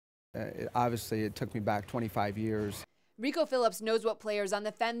Obviously, it took me back 25 years. Rico Phillips knows what players on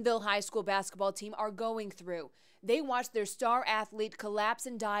the Fenville High School basketball team are going through. They watched their star athlete collapse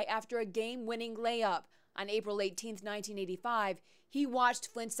and die after a game-winning layup. On April 18, 1985, he watched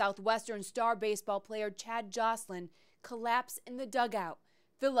Flint Southwestern star baseball player Chad Joslin collapse in the dugout.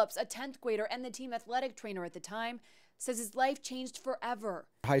 Phillips, a 10th grader and the team athletic trainer at the time, says his life changed forever.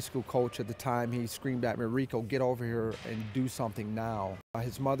 High school coach at the time, he screamed at me, "Rico, get over here and do something now."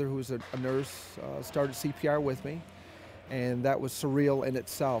 His mother, who was a nurse, started CPR with me. And that was surreal in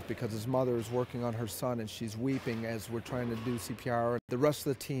itself because his mother is working on her son and she's weeping as we're trying to do CPR. The rest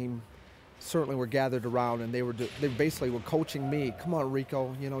of the team certainly were gathered around and they basically were coaching me. "Come on,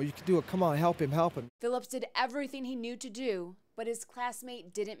 Rico, you can do it. Come on, help him, help him." Phillips did everything he knew to do, but his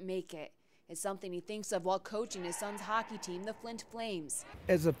classmate didn't make it. It's something he thinks of while coaching his son's hockey team, the Flint Flames.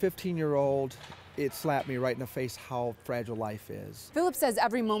 As a 15-year-old, it slapped me right in the face how fragile life is. Phillips says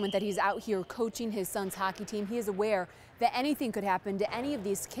every moment that he's out here coaching his son's hockey team, he is aware that anything could happen to any of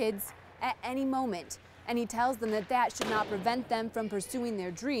these kids at any moment. And he tells them that that should not prevent them from pursuing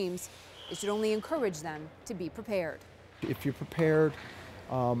their dreams. It should only encourage them to be prepared. If you're prepared,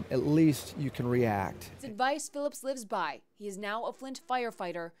 at least you can react. It's advice Phillips lives by. He is now a Flint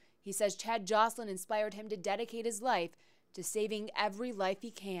firefighter. He says Chad Joslin inspired him to dedicate his life to saving every life he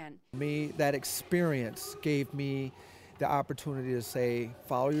can. That experience gave me the opportunity to say,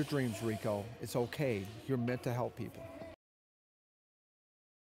 follow your dreams, Rico. It's okay. You're meant to help people.